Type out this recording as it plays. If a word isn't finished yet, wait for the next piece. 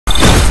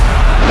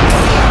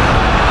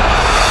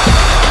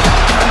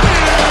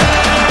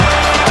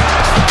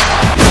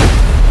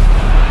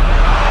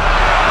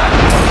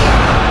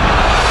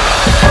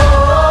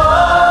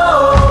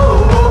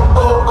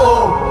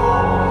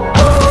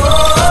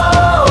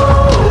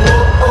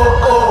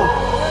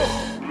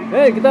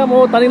kita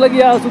mau tanding lagi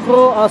ya,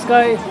 Syukro,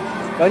 Azka.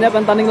 Kalian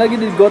akan tanding lagi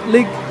di GO.AT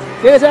League.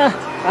 Oke guys ya,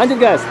 lanjut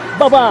guys.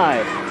 Bye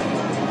bye.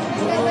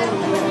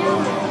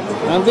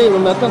 Nanti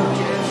belum datang.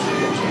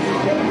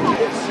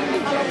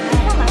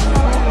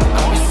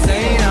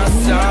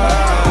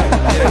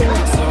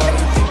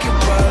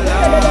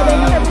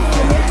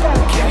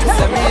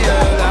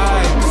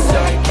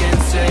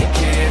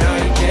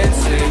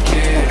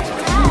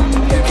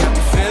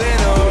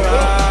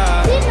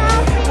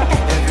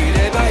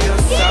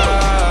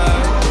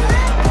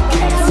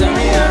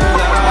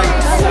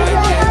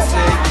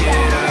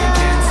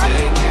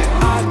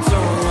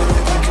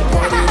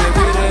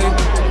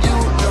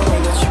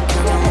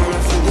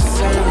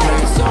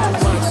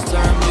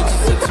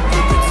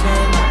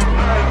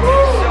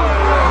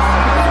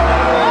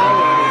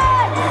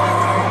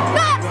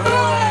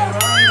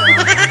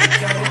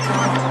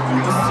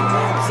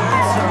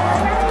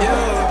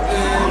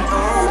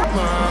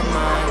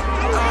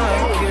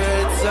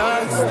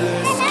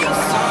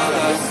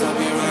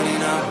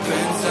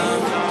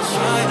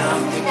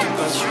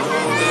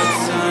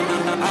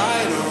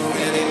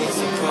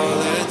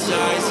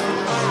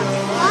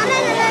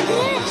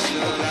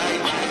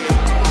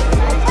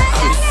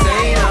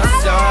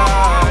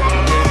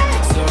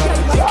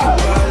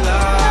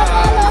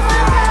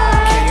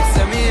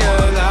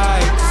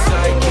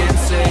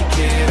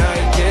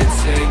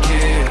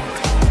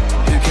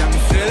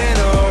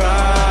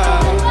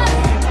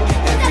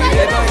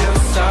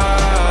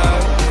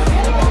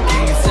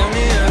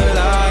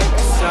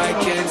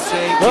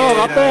 Go,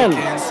 Kapten.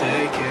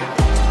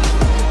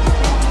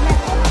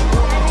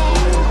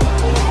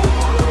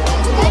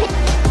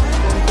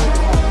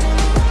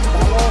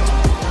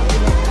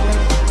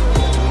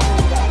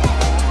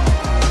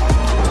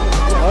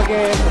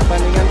 Oke,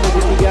 pertandingan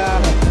 73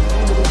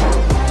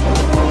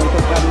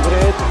 menentukan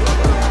grade.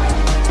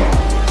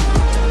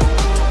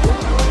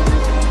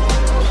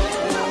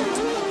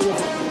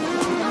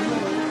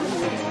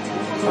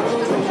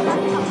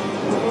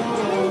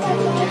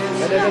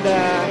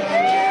 Dadah.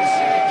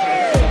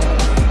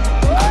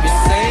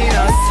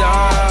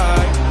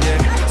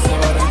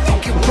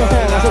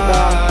 Masuk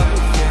bang.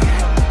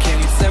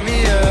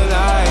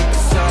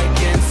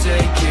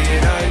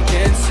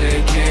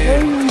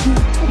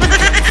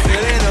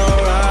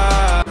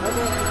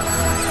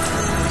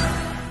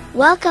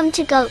 Welcome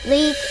to GO.AT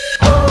League.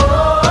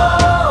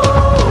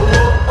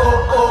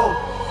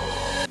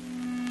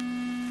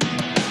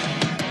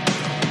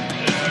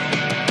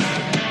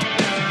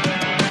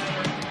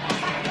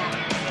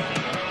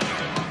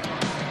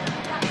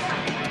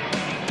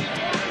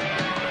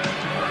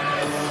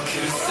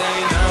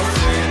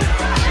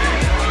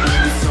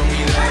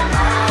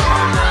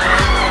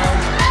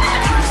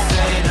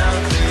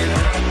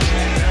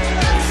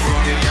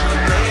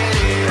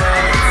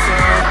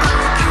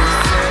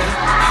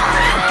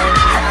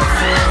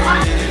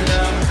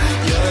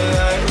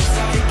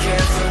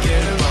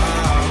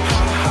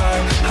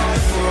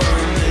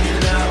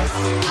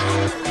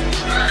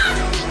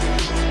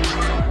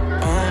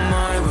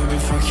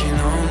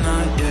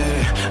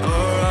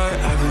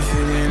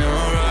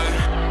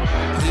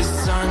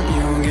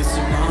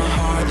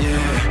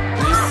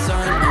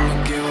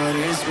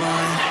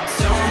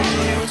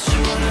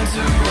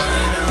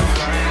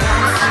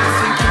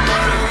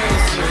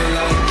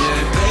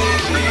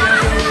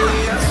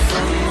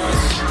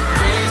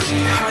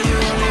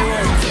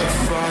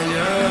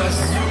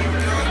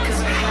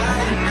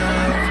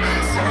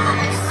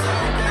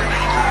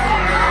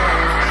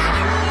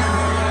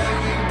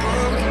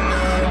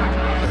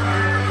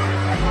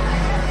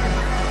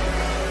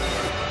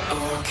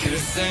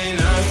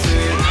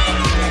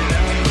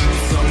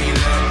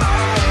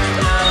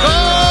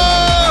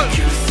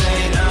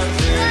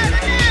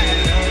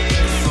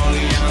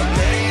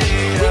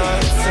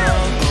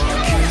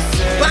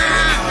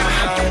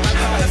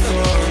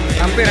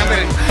 Hampir.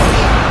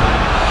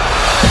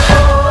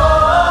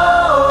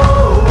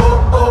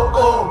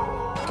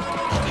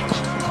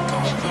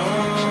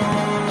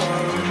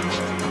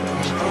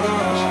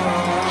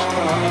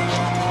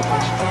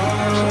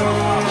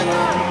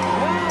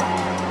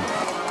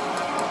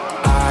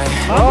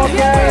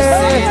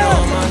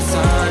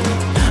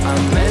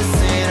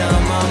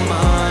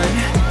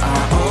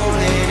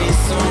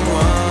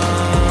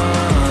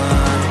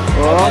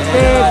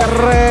 Oke,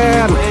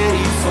 keren.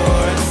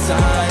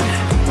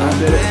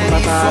 Ambil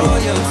kesempatan.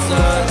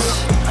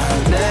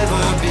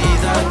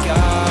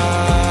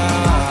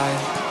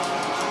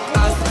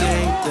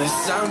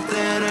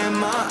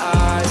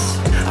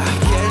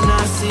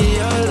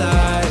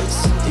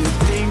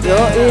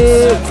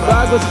 Yoi,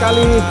 bagus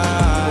sekali.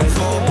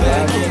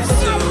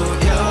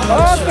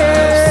 Oke,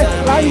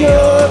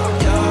 lanjut.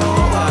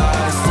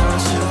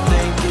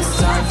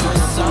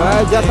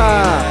 Rajata.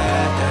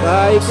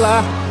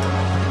 Baiklah.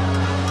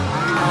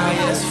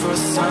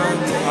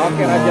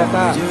 Oke,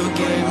 Rajata.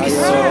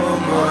 Ayo.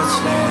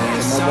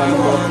 Semoga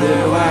membuat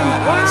peruntungan.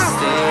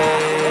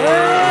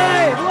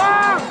 Hei,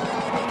 buang.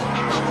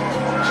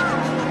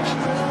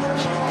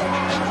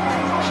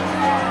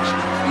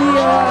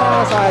 Iya,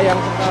 sayang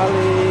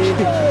sekali.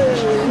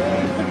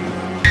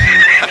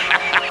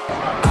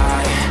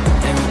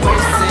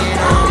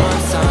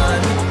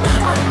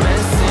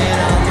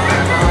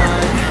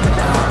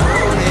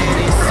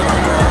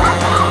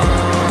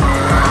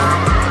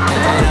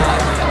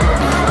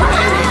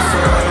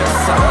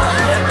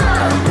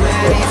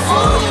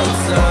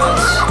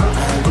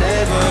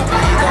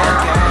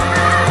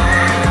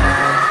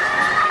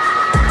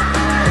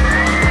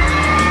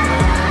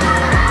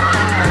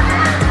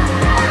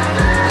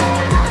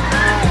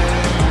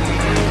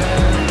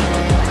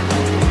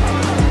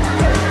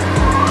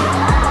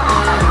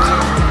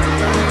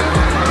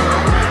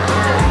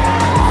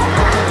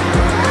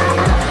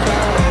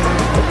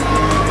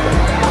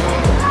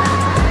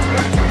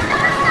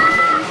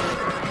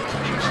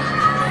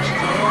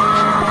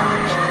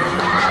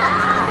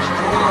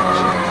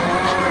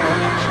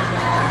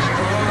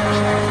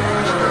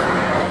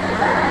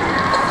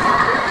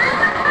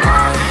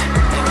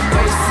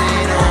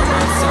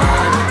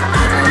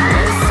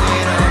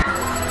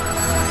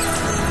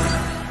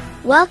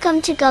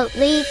 Welcome to GO.AT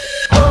League.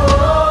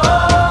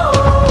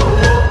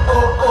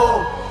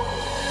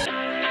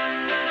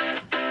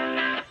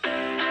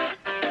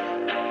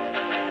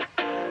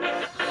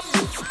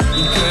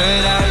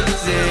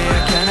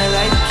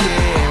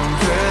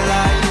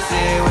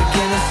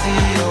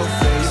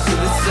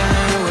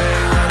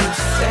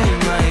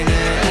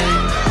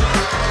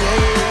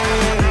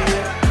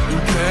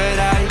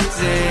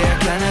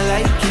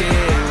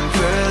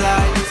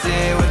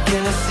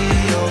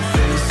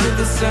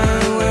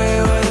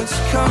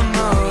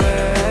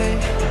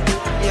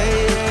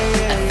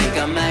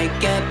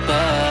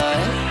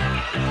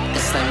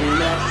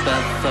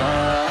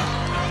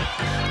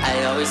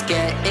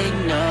 Get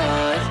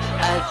ignored,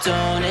 I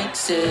don't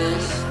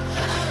exist.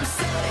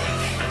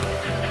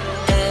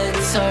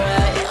 It's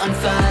alright, I'm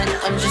fine,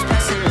 I'm just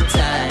passing the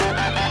time.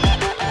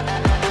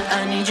 I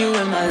need you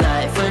in my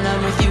life. When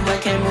I'm with you I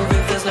can't move,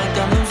 it feels like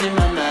I'm losing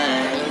my mind.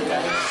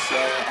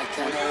 I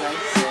kinda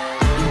like it.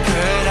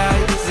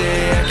 Paradise,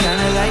 I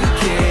kinda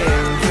like it.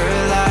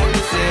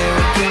 Paradise,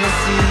 when can I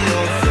see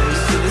your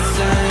face? To the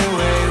same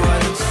way, why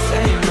don't you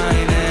say my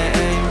name?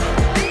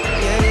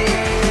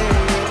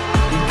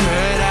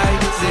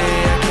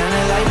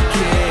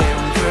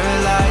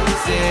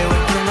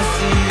 When can I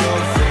see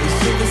your face?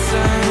 To the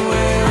same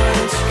way, why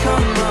don't you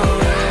come my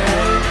way?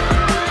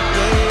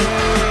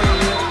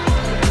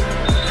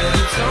 And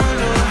I don't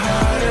know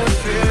how to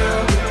feel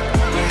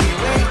when you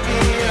wake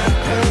me up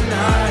at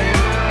night.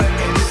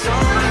 And it's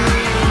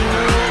only you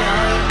and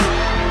I.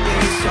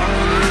 It's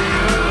only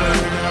you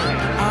and I.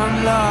 I'm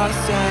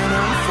lost and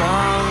I'm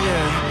found,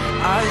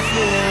 yeah. I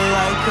feel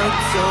like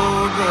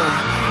October.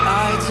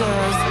 I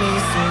just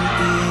need some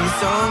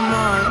peace of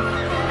mind.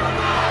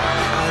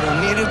 I don't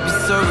need to be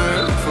sober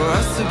for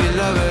us to be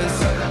lovers.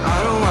 I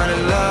don't wanna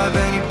love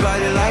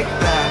anybody like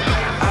that.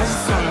 I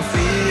just wanna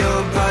feel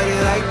your body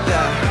like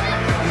that.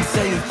 And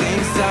tell you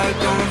things I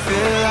don't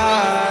feel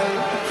like,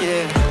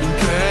 yeah. In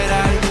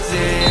paradise,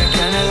 I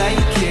kinda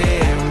like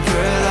it. In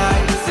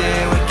paradise,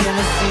 when can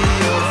I see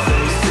your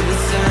face? To the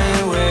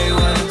same way,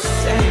 why don't you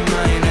say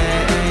my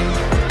name?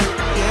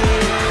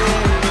 Yeah.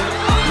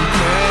 In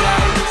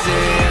paradise,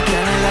 I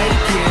kinda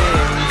like it.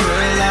 In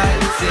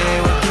paradise,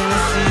 when can I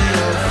see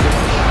your face?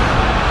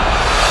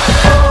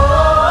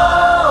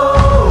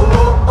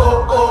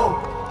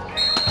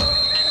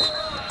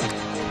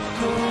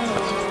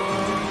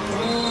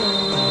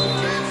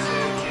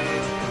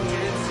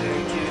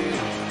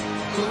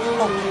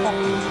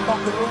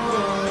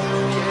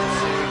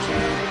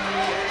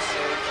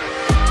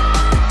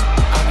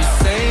 I'll be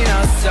staying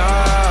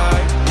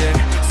outside, yeah,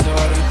 so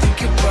I don't think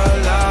about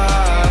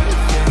life,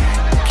 yeah.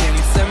 Can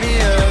you tell me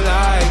a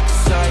lie?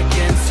 'Cause I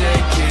can't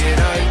take it,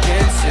 I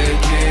can't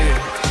take it.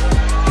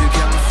 You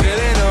got me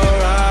feeling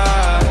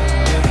alright,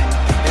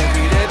 yeah.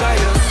 Every day by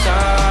your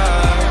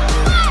side,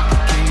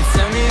 yeah. Can you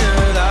tell me a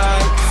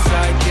lie? 'Cause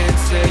I can't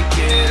take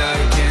it, I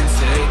can't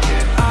take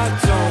it. I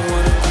don't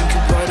wanna think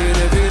about it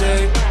every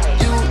day.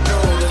 You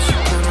know that you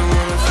kinda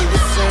wanna feel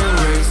the same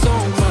way. So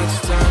much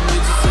time, you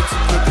just have to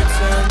put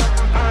pretend.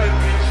 I've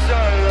been so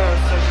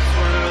lost, I just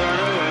wanna run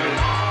away.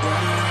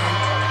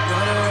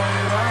 Run away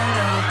right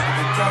now.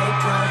 I gotta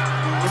go,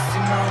 you're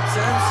wasting my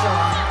attention.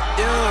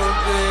 You've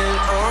been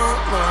on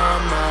my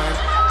mind.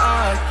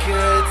 I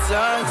could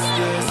touch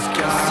the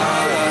sky. So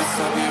lost,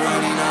 I'll be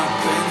running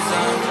up in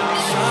time.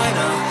 Trying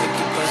to think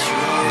about you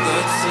all the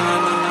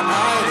time.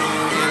 I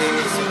don't really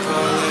need to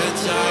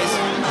apologize.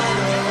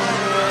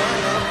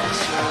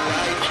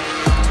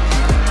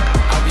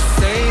 I'll be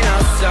staying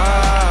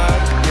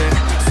outside, yeah,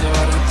 so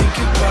I don't think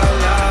about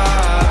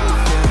life,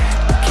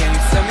 yeah. Can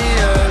you tell me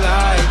a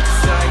lie?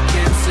 'Cause I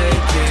can't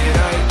take it,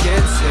 I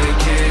can't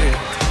take it.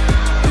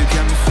 You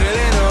got me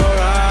feeling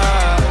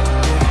alright,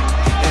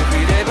 yeah.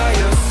 Every day by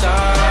your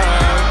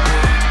side,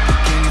 yeah.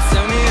 Can you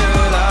tell me a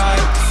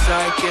lie? 'Cause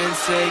I can't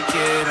take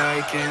it, I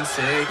can't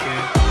take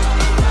it.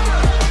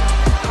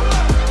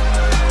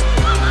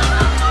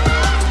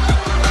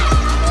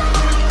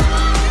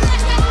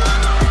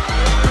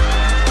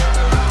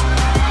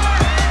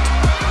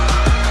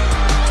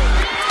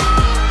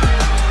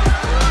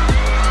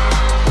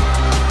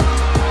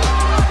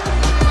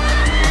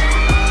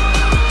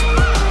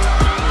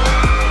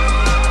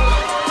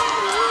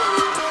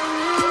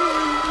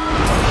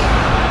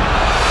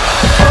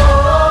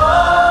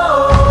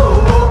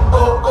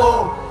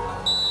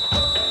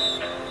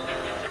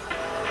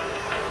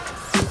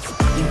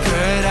 In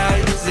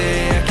paradise,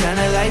 I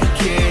kinda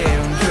like it.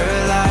 In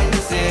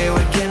paradise,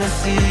 when can I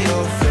see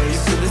your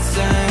face? To the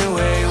same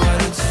way, why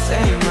don't you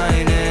say my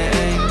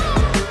name?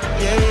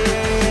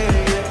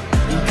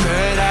 Yeah. In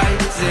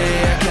paradise,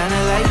 I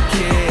kinda like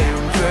it.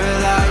 In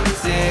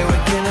paradise,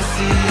 when can I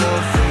see your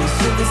face?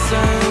 To the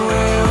same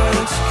way, why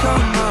don't you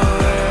come my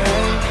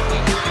way?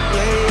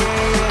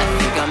 I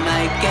think I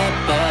might get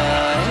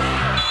bored.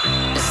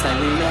 It's like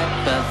we met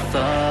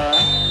before.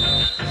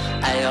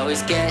 I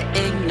always get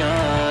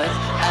ignored,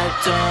 I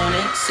don't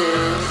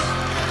exist.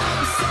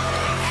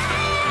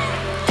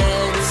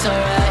 It's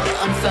alright,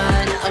 I'm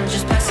fine, I'm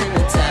just passing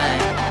the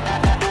time.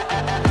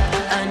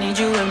 I need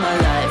you in my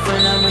life.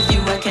 When I'm with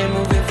you I can't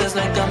move,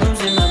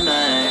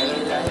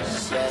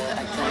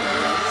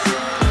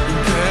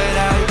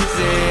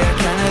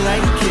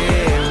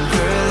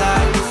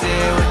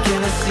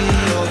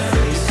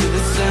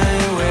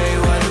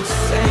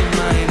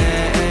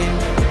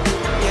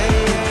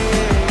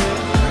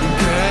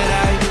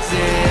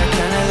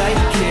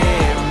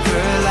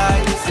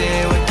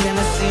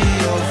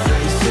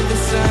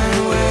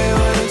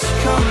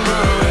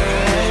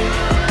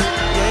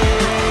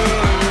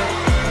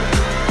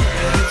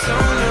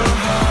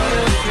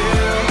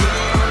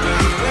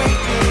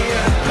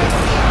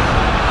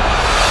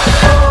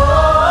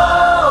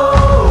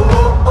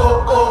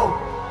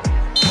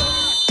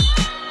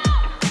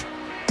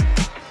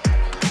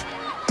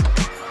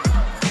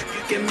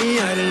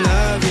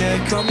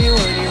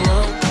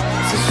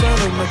 shut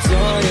on my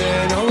door,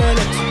 yeah. No one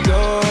let you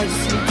go, I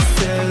just need to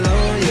stay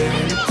alone, yeah.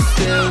 Need to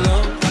stay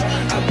alone.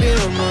 I've been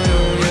on my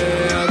own,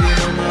 yeah. I've been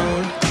on my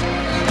own.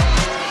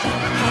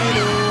 I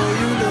know,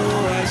 you know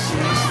I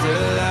changed a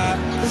lot.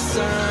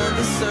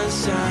 The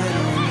sunshine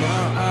on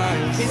my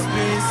eyes. It's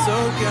been so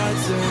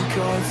goddamn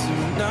cold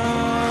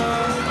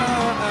tonight.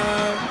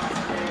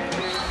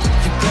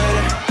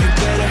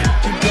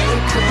 You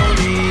better call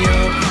me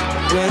up.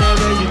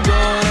 Whenever you're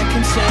gone, I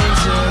can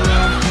change a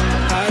lot.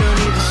 I don't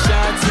need the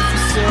shots if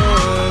it's so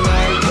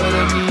alive, but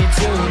I need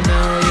you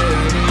now, yeah,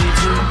 I need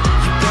you.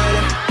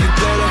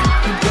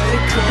 You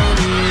better call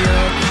me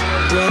up.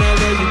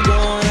 Whenever you're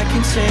gone, I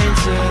can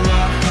change a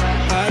lot.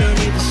 I don't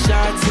need the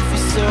shots if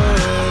it's so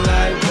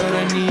alive, but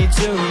I need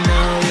you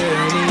now,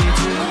 yeah, I need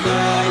you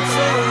now. I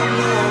tell you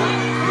no,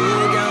 you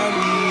got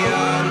me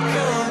out of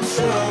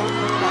control.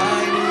 I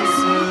need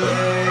to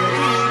let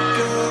it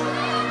go,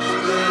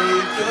 let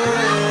it go,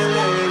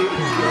 let it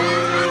go,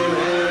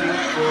 let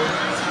it go.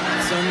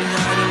 Tell me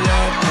how to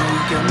love, now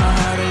you got my